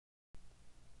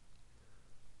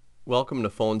Welcome to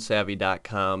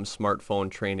PhoneSavvy.com smartphone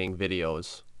training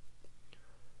videos.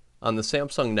 On the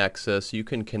Samsung Nexus, you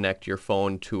can connect your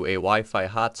phone to a Wi-Fi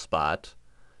hotspot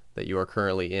that you are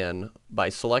currently in by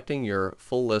selecting your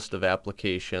full list of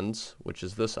applications, which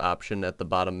is this option at the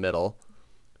bottom middle.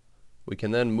 We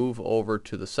can then move over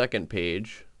to the second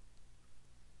page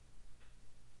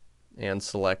and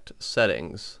select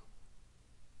Settings.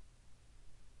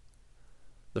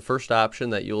 The first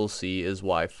option that you'll see is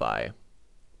Wi-Fi.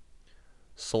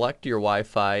 Select your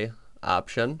Wi-Fi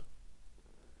option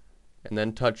and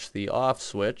then touch the off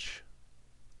switch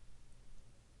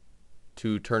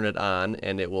to turn it on,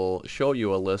 and it will show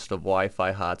you a list of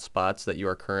Wi-Fi hotspots that you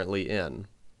are currently in.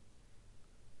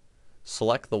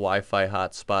 Select the Wi-Fi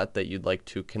hotspot that you'd like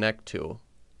to connect to,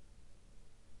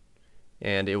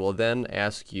 and it will then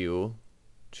ask you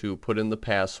to put in the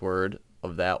password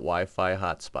of that Wi-Fi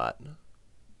hotspot.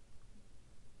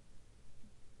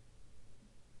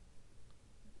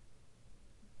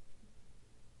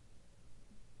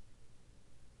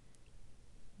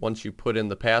 Once you put in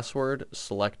the password,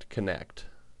 select Connect.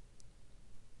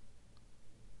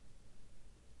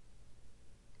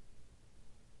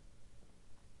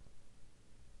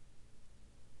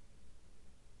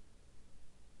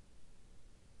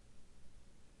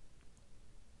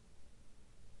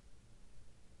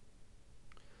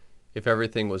 If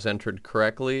everything was entered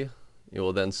correctly, it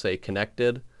will then say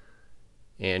Connected,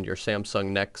 and your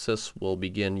Samsung Nexus will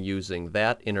begin using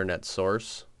that internet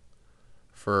source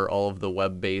for all of the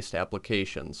web-based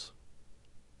applications.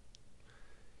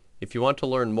 If you want to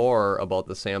learn more about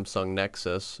the Samsung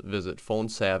Nexus, visit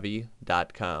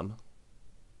PhoneSavvy.com.